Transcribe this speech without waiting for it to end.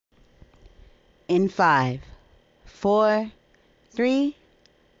In 5, 4, 3,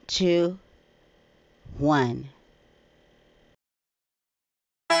 2, 1.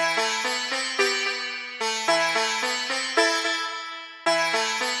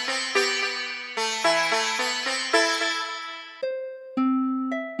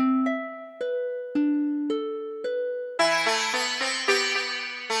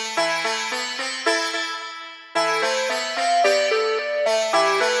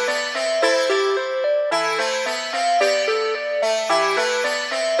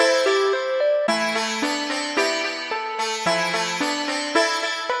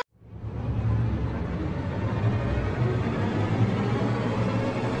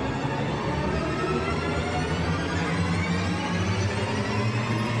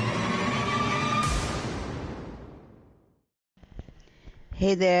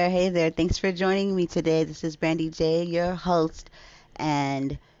 Hey there. Thanks for joining me today. This is Brandy J, your host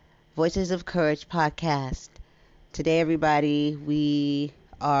and Voices of Courage podcast. Today, everybody, we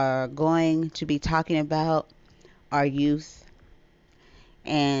are going to be talking about our youth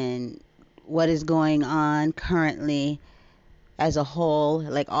and what is going on currently as a whole,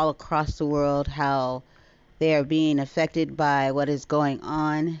 like all across the world, how they are being affected by what is going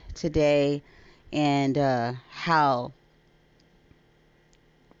on today, and how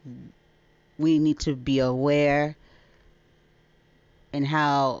we need to be aware, and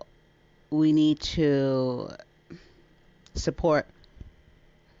how we need to support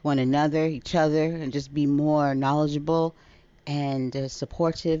one another, each other, and just be more knowledgeable and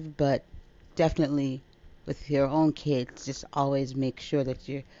supportive. But definitely with your own kids, just always make sure that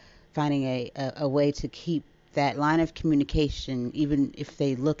you're finding a way to keep that line of communication. Even if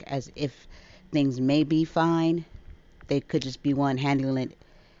they look as if things may be fine, they could just be one handling it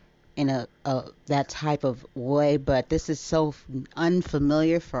in a that type of way. But this is so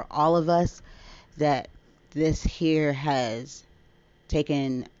unfamiliar for all of us that this here has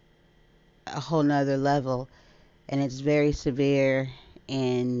taken a whole nother level, and it's very severe,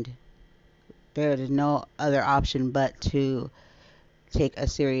 and there is no other option but to take a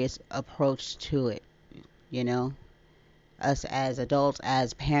serious approach to it, you know, us as adults,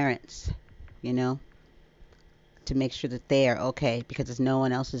 as parents, you know, to make sure that they are okay, because it's no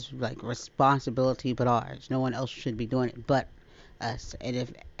one else's like responsibility but ours. No one else should be doing it but us. And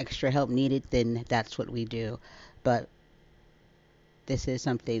if extra help needed, then that's what we do. But this is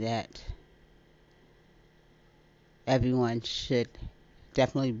something that everyone should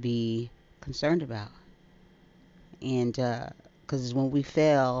definitely be concerned about. And because when we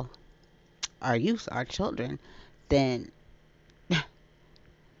fail our youth, our children, then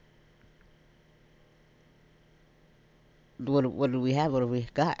what do we have? What do we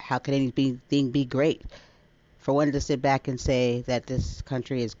got? How can anything be great? For one to sit back and say that this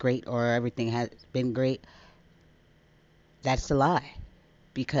country is great or everything has been great, that's a lie.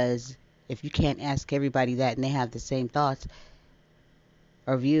 Because if you can't ask everybody that and they have the same thoughts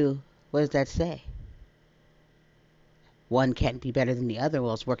or view, what does that say? One can't be better than the other.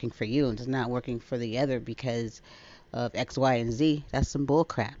 Well, it's working for you and it's not working for the other because of X, Y, and Z. That's some bull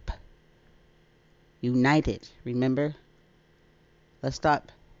crap. United, remember? Let's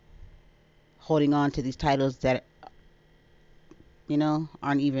stop holding on to these titles that, you know,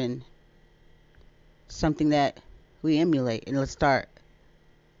 aren't even something that we emulate, and let's start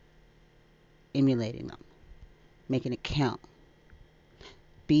emulating them, making it count.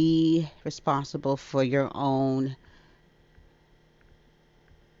 Be responsible for your own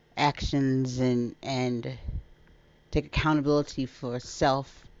actions, and take accountability for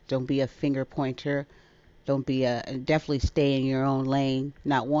self. Don't be a finger pointer. Don't be definitely stay in your own lane.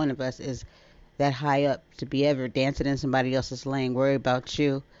 Not one of us is that high up to be ever dancing in somebody else's lane. Worry about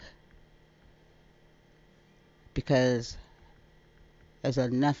you, because there's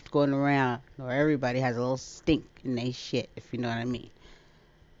enough going around, or everybody has a little stink in their shit, if you know what I mean.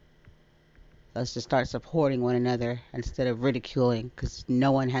 Let's just start supporting one another instead of ridiculing, because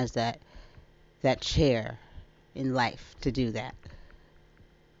no one has that chair in life to do that.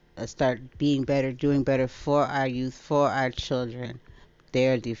 Let's start being better, doing better for our youth, for our children.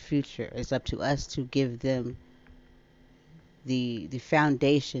 They're the future. It's up to us to give them the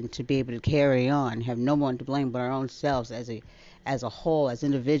foundation to be able to carry on. Have no one to blame but our own selves as a whole, as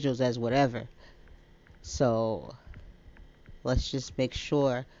individuals, as whatever. So let's just make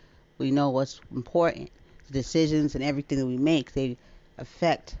sure we know what's important. The decisions and everything that we make, they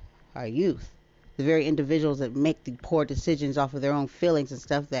affect our youth. The very individuals that make the poor decisions off of their own feelings and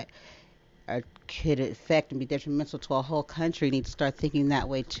stuff that could affect and be detrimental to a whole country need to start thinking that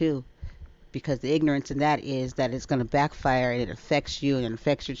way too. because the ignorance in that is that it's going to backfire and it affects you and it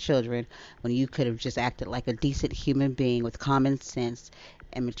affects your children when you could have just acted like a decent human being with common sense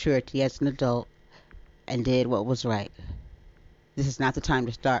and maturity as an adult and did what was right. This is not the time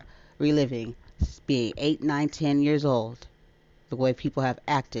to start reliving being 8, 9, 10 years old the way people have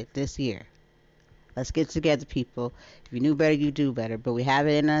acted this year. Let's get together, people. If you knew better, you do better. But we have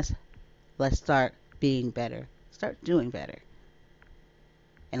it in us. Let's start being better. Start doing better.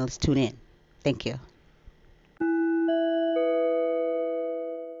 And let's tune in. Thank you.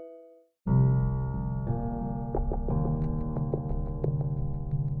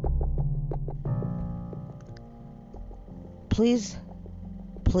 Please,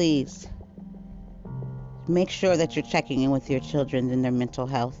 please, make sure that you're checking in with your children and their mental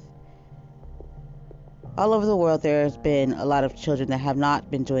health. All over the world, there's been a lot of children that have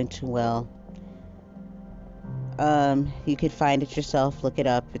not been doing too well. You could find it yourself, look it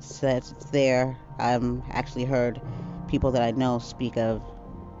up. It says it's there. Actually heard people that I know speak of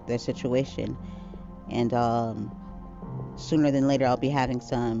their situation. And sooner than later, I'll be having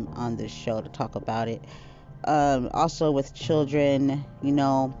some on this show to talk about it. Also with children,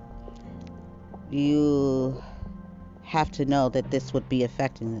 you have to know that this would be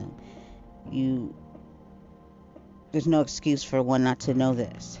affecting them. There's no excuse for one not to know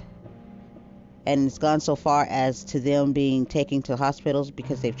this. And it's gone so far as to them being taken to hospitals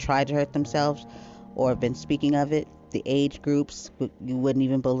because they've tried to hurt themselves or have been speaking of it. The age groups, you wouldn't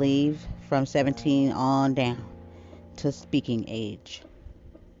even believe, from 17 on down to speaking age.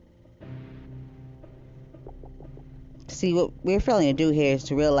 See, what we're failing to do here is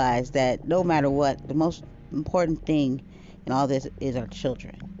to realize that no matter what, the most important thing in all this is our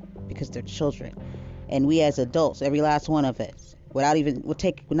children, because they're children. And we as adults, every last one of us, we're not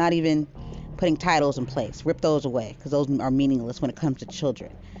even putting titles in place. Rip those away, because those are meaningless when it comes to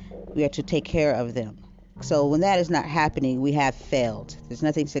children. We are to take care of them. So when that is not happening, we have failed. There's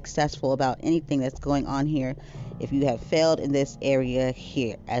nothing successful about anything that's going on here if you have failed in this area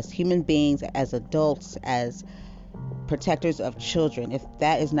here. As human beings, as adults, as protectors of children, if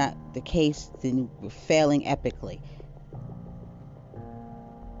that is not the case, then we're failing epically.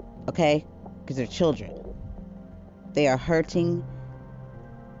 Okay? Because they're children. They are hurting.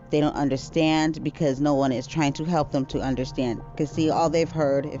 They don't understand because no one is trying to help them to understand. Because see, all they've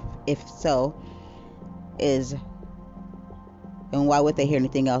heard, if so, is, and why would they hear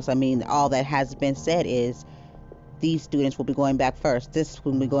anything else? I mean, all that has been said is these students will be going back first. This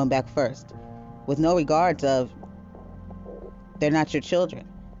will be going back first. With no regards of they're not your children.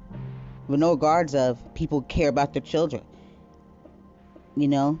 With no regards of people care about their children.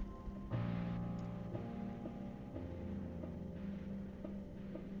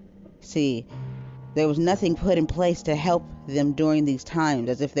 See, there was nothing put in place to help them during these times,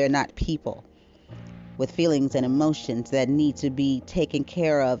 as if they're not people with feelings and emotions that need to be taken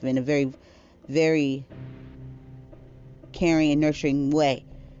care of in a very, very caring and nurturing way,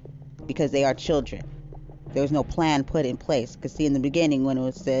 because they are children. There was no plan put in place. Because see, in the beginning, when it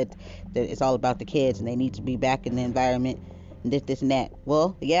was said that it's all about the kids and they need to be back in the environment and this and that.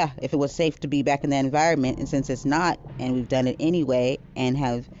 Well, yeah, if it was safe to be back in that environment, and since it's not, and we've done it anyway and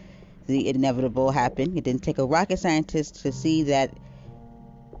have the inevitable happen, it didn't take a rocket scientist to see that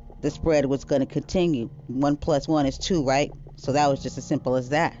the spread was going to continue. 1 + 1 is 2, right? So that was just as simple as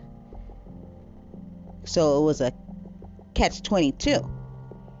that. So it was a catch-22.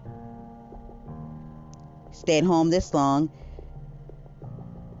 Staying home this long,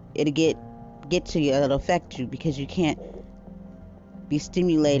 it'll get to you, it'll affect you, because you can't be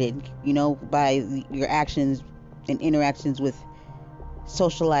stimulated, by your actions and interactions with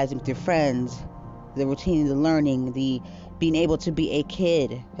socializing with your friends, the routine, the learning, the being able to be a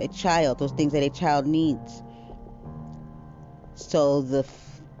kid, a child, those things that a child needs. So the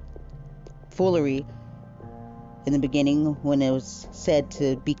foolery in the beginning, when it was said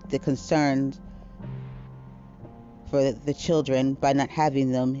to be the concern for the children by not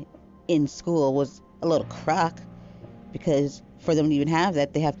having them in school, was a little crock, because for them to even have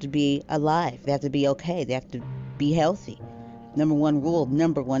that, they have to be alive, they have to be okay, they have to be healthy. Number one rule,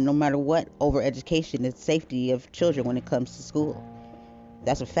 no matter what, over education is safety of children when it comes to school.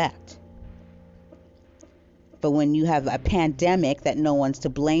 That's a fact. But when you have a pandemic that no one's to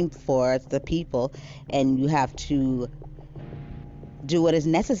blame for, it's the people, and you have to do what is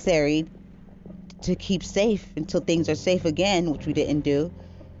necessary to keep safe until things are safe again, which we didn't do,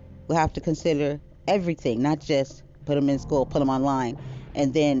 we'll have to consider everything, not just put them in school, put them online,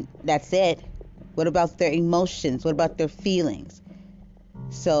 and then that's it. What about their emotions? What about their feelings?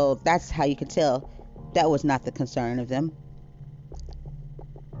 So that's how you can tell that was not the concern of them.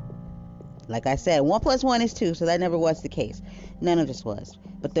 Like I said, 1+1 is 2, so that never was the case. None of this was.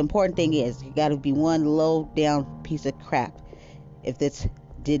 But the important thing is, you got to be one low down piece of crap if this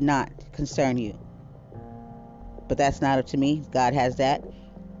did not concern you. But that's not up to me. God has that.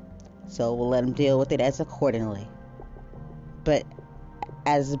 So we'll let him deal with it as accordingly. But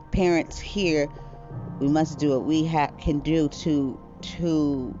as parents here, we must do what we can do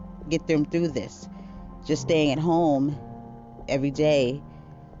to get them through this. Just staying at home every day,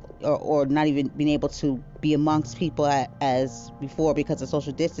 or not even being able to be amongst people as before because of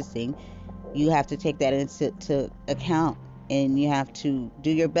social distancing, you have to take that into account, and you have to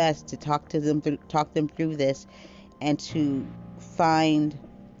do your best to talk them through this, and to find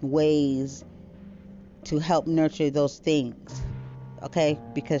ways to help nurture those things. Okay?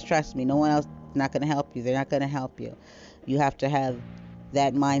 Because trust me, no one else is not going to help you. They're not going to help you. You have to have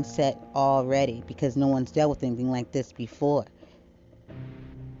that mindset already, because no one's dealt with anything like this before.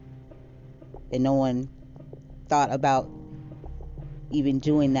 And no one thought about even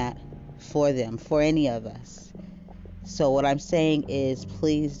doing that for them, for any of us. So what I'm saying is,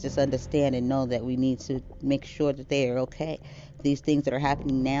 please just understand and know that we need to make sure that they are okay. These things that are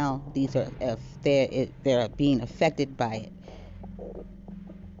happening now, they're being affected by it.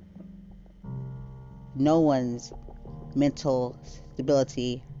 No one's mental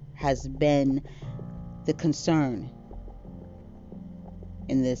stability has been the concern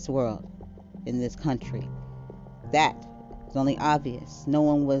in this world, in this country. That is only obvious. No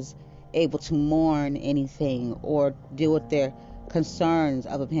one was able to mourn anything or deal with their concerns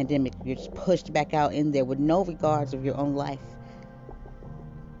of a pandemic. You're just pushed back out in there with no regards of your own life.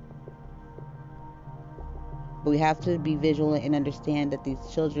 But we have to be vigilant and understand that these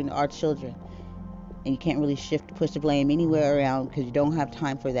children are children. And you can't really push the blame anywhere around, because you don't have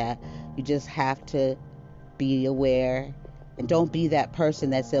time for that. You just have to be aware. And don't be that person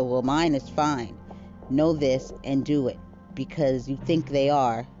that said, well, mine is fine. Know this and do it, because you think they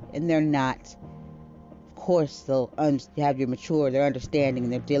are, and they're not. Of course, they'll have your mature, they're understanding,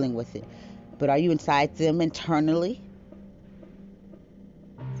 and they're dealing with it. But are you inside them internally?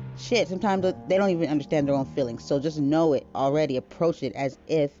 Shit, sometimes they don't even understand their own feelings. So just know it already. Approach it as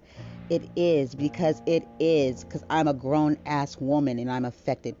if it is, because it is. Because I'm a grown-ass woman, and I'm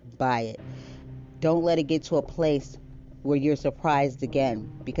affected by it. Don't let it get to a place where you're surprised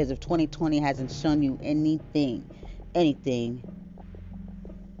again. Because if 2020 hasn't shown you anything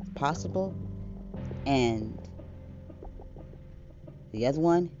possible, and the other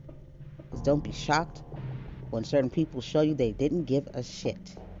one is, don't be shocked when certain people show you they didn't give a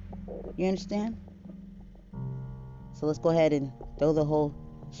shit. You understand? So let's go ahead and throw the whole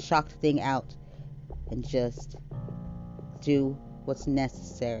shocked thing out and just do what's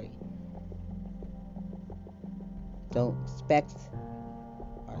necessary. Don't expect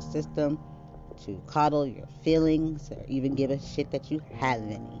our system to coddle your feelings or even give a shit that you have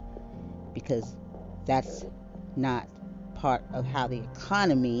any, because that's not part of how the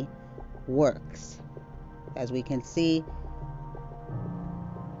economy works. As we can see,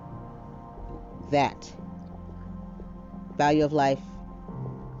 that value of life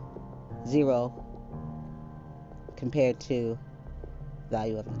 0 compared to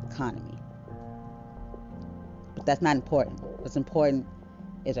value of an economy. But that's not important. What's important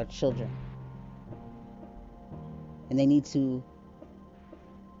is our children, and they need to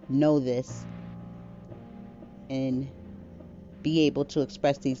know this and be able to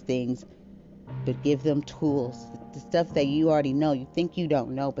express these things, but give them tools. The stuff that you already know, you think you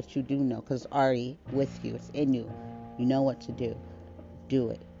don't know, but you do know, because it's already with you. It's in you. You know what to do. Do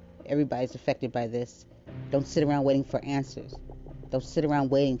it. Everybody's affected by this. Don't sit around waiting for answers. Don't sit around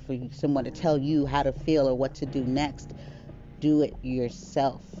waiting for someone to tell you how to feel or what to do next. Do it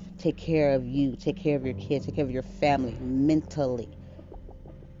yourself. Take care of you. Take care of your kids. Take care of your family mentally.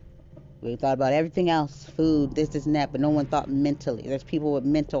 We thought about everything else, food, this and that, but no one thought mentally. There's people with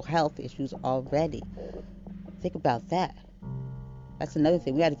mental health issues already. Think about that. That's another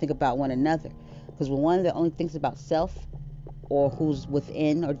thing. We got to think about one another. Because when one that only thinks about self, or who's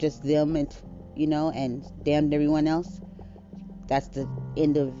within, or just them, and and damn everyone else, that's the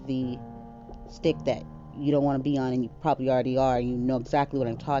end of the stick that you don't want to be on, and you probably already are. You know exactly what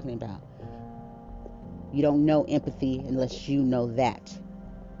I'm talking about. You don't know empathy unless you know that.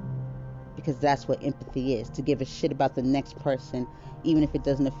 Because that's what empathy is, to give a shit about the next person, even if it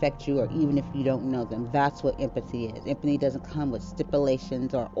doesn't affect you, or even if you don't know them. That's what empathy is. Empathy doesn't come with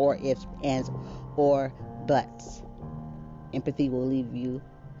stipulations or ifs, ands, or buts. Empathy will leave you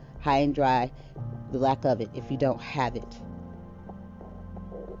high and dry, the lack of it, if you don't have it.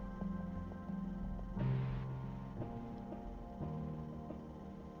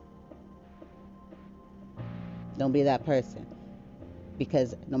 Don't be that person.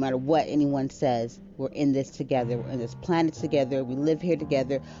 Because no matter what anyone says, we're in this together. We're in this planet together. We live here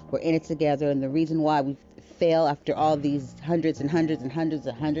together. We're in it together. And the reason why we fail after all these hundreds and hundreds and hundreds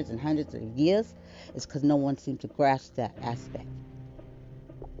and hundreds and hundreds of years is because no one seems to grasp that aspect.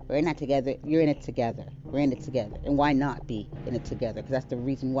 We're in it together. You're in it together. We're in it together. And why not be in it together? Because that's the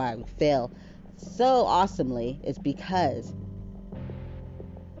reason why we fail so awesomely, is because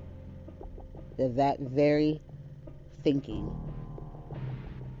of that very thinking.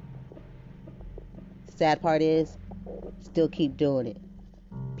 Sad part is, still keep doing it.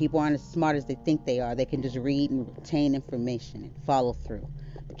 People aren't as smart as they think they are. They can just read and retain information and follow through.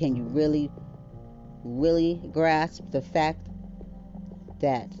 But can you really, really grasp the fact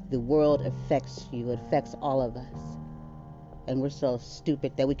that the world affects you? It affects all of us. And we're so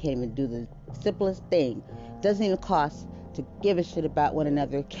stupid that we can't even do the simplest thing. It doesn't even cost to give a shit about one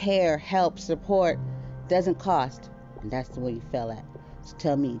another. Care, help, support. Doesn't cost. And that's the way you fell at. So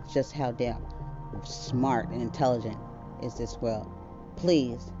tell me just how damn smart and intelligent is this world.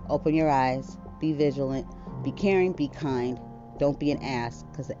 Please open your eyes, be vigilant, be caring, be kind. Don't be an ass,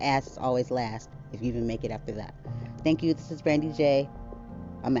 because the ass is always last if you even make it after that. Thank you. This is Brandy J.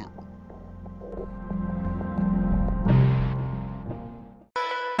 I'm out.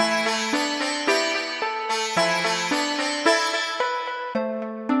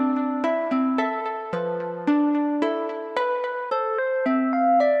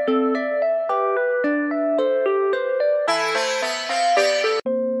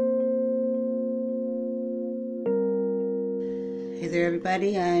 Hey there,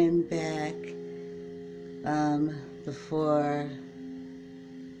 everybody. I'm back. Before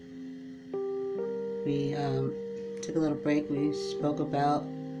we took a little break, we spoke about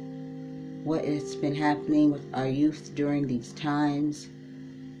what has been happening with our youth during these times.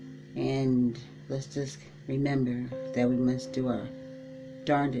 And let's just remember that we must do our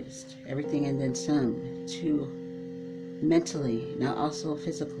darndest, everything and then some, to mentally, not also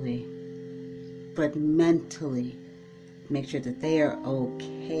physically, but mentally make sure that they are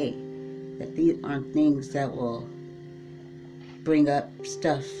okay, that these aren't things that will bring up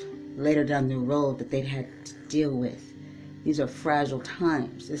stuff later down the road that they'd had to deal with. These are fragile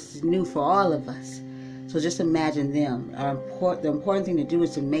times. This is new for all of us. So just imagine them. The important thing to do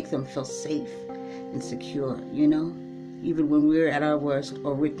is to make them feel safe and secure, you know? Even when we're at our worst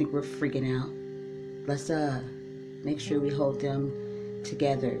or we think we're freaking out, let's make sure we hold them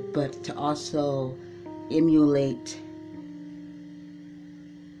together, but to also emulate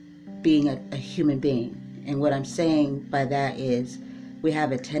being a human being. And what I'm saying by that is we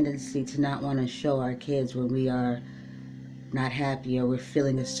have a tendency to not want to show our kids when we are not happy or we're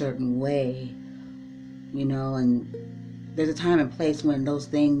feeling a certain way, you know, and there's a time and place when those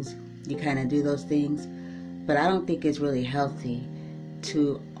things, you kind of do those things, but I don't think it's really healthy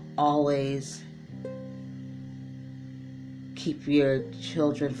to always keep your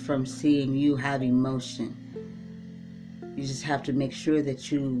children from seeing you have emotion. You just have to make sure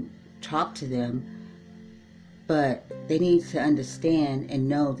that you talk to them, but they need to understand and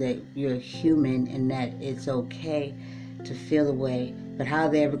know that you're human and that it's okay to feel the way. But how are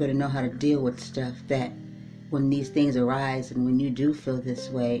they ever going to know how to deal with stuff that when these things arise and when you do feel this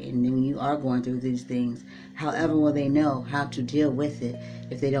way and when you are going through these things, however will they know how to deal with it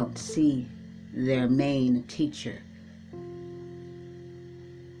if they don't see their main teacher?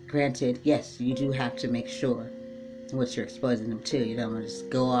 Granted, yes, you do have to make sure what you're exposing them to. You don't want to just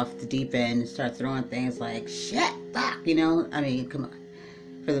go off the deep end and start throwing things like shit, fuck, you know? I mean, come on.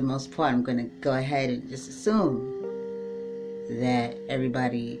 For the most part, I'm going to go ahead and just assume that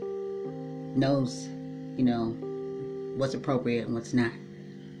everybody knows, you know, what's appropriate and what's not.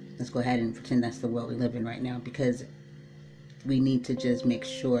 Let's go ahead and pretend that's the world we live in right now, because we need to just make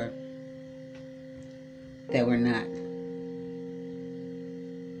sure that we're not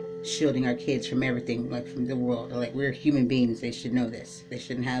shielding our kids from everything, like from the world. Like, we're human beings. They should know this. They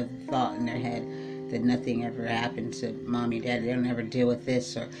shouldn't have thought in their head that nothing ever happened to mommy, daddy. They don't ever deal with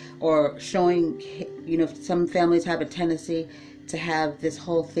this, or showing, you know, some families have a tendency to have this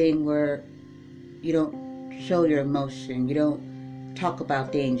whole thing where you don't show your emotion, you don't talk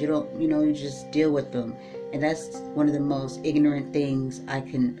about things, you don't, you know, you just deal with them. And that's one of the most ignorant things I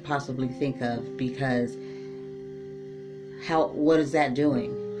can possibly think of, because what is that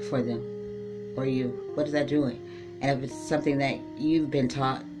doing for them or you? What is that doing? And if it's something that you've been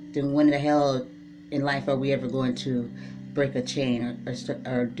taught, then when the hell in life are we ever going to break a chain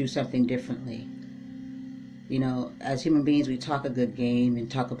or do something differently? You know, as human beings, we talk a good game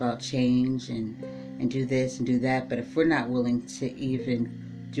and talk about change and do this and do that, but if we're not willing to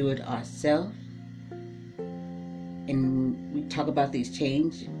even do it ourselves, and we talk about these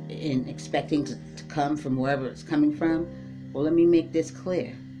change and expecting to come from wherever it's coming from, well, let me make this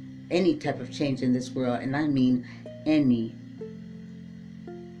clear. Any type of change in this world, and I mean any.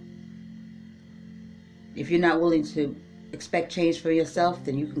 If you're not willing to expect change for yourself,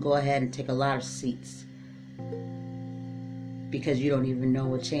 then you can go ahead and take a lot of seats, because you don't even know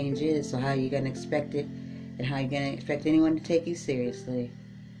what change is. So how are you going to expect it, and how are you going to expect anyone to take you seriously?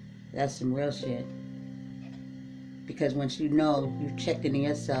 That's some real shit. Because once you know, you've checked into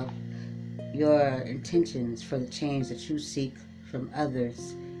yourself, your intentions for the change that you seek from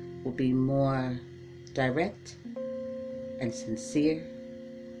others will be more direct and sincere,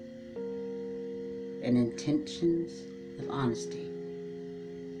 and intentions of honesty.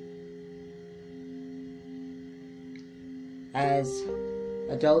 As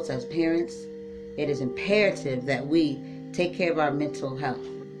adults, as parents, it is imperative that we take care of our mental health.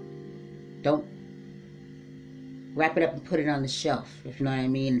 Don't wrap it up and put it on the shelf, if you know what I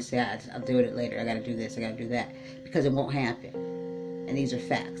mean, and say, I'll do it later, I gotta do this, I gotta do that, because it won't happen. And these are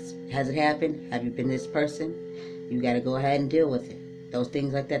facts. Has it happened? Have you been this person? You gotta go ahead and deal with it. Those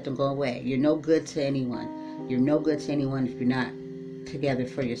things like that don't go away. You're no good to anyone. You're no good to anyone if you're not together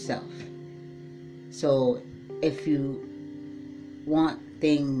for yourself. So if you want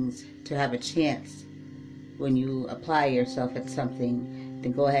things to have a chance when you apply yourself at something,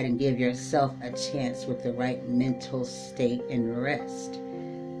 then go ahead and give yourself a chance with the right mental state and rest.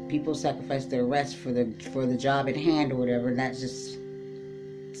 People sacrifice their rest for the job at hand or whatever, and that's just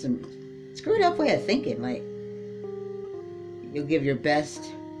some screwed up way of thinking. Like, you'll give your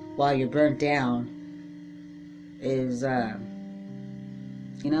best while you're burnt down is,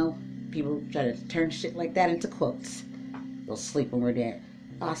 people try to turn shit like that into quotes. They'll sleep when we're dead.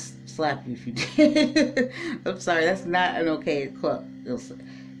 I'll slap you if you did. I'm sorry, that's not an okay quote.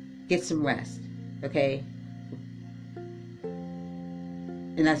 Get some rest, okay?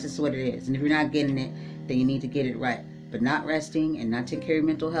 And that's just what it is. And if you're not getting it, then you need to get it right. But not resting and not taking care of your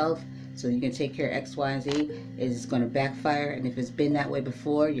mental health so you can take care of X, Y, and Z is going to backfire. And if it's been that way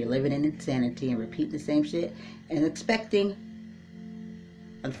before, you're living in insanity and repeating the same shit and expecting,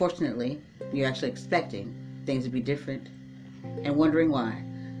 unfortunately, you're actually expecting things to be different and wondering why.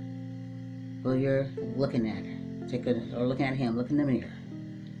 Well, you're looking at her, or looking at him, look in the mirror.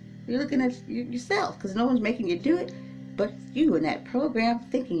 You're looking at yourself, because no one's making you do it but you in that program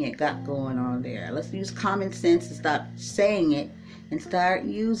thinking it got going on there. Let's use common sense and stop saying it and start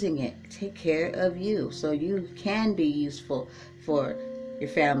using it. Take care of you so you can be useful for your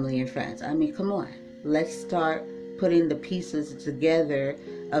family and friends. I mean, come on. Let's start putting the pieces together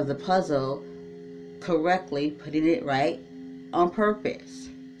of the puzzle correctly, putting it right on purpose.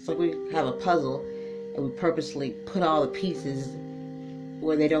 So we have a puzzle and we purposely put all the pieces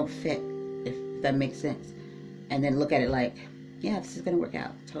where they don't fit, if that makes sense. And then look at it like, yeah, this is going to work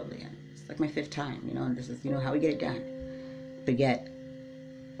out. Totally. It's like my 5th time, and this is, how we get it done. But yet,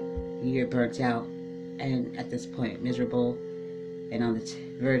 you're burnt out and at this point miserable and on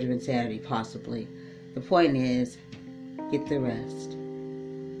the verge of insanity, possibly. The point is, get the rest.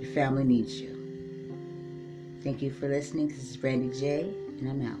 Your family needs you. Thank you for listening. This is Brandy J, and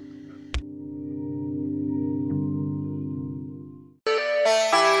I'm out.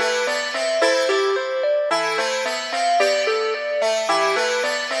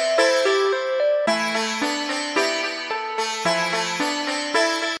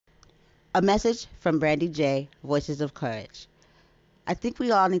 A message from Brandy J, Voices of Courage. I think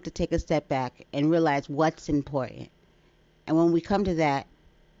we all need to take a step back and realize what's important. And when we come to that,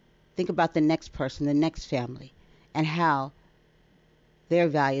 think about the next person, the next family, and how their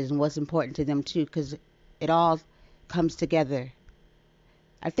values and what's important to them too, because it all comes together.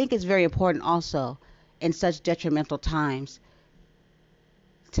 I think it's very important also in such detrimental times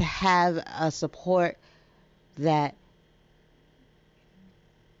to have a support that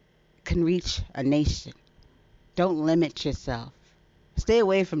can reach a nation. Don't limit yourself. Stay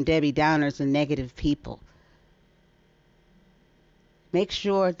away from Debbie Downers and negative people. Make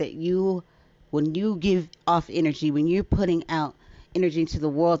sure that when you give off energy, when you're putting out energy into the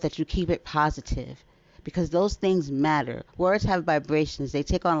world, that you keep it positive, because those things matter. Words have vibrations. They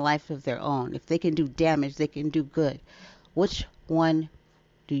take on life of their own. If they can do damage, they can do good. Which one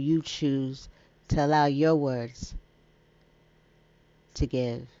do you choose to allow your words to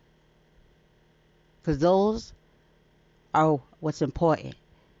give? Because those are what's important.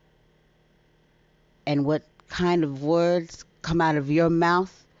 And what kind of words come out of your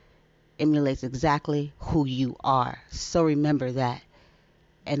mouth emulates exactly who you are. So remember that.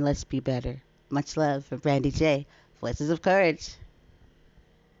 And let's be better. Much love from Brandy J, Voices of Courage.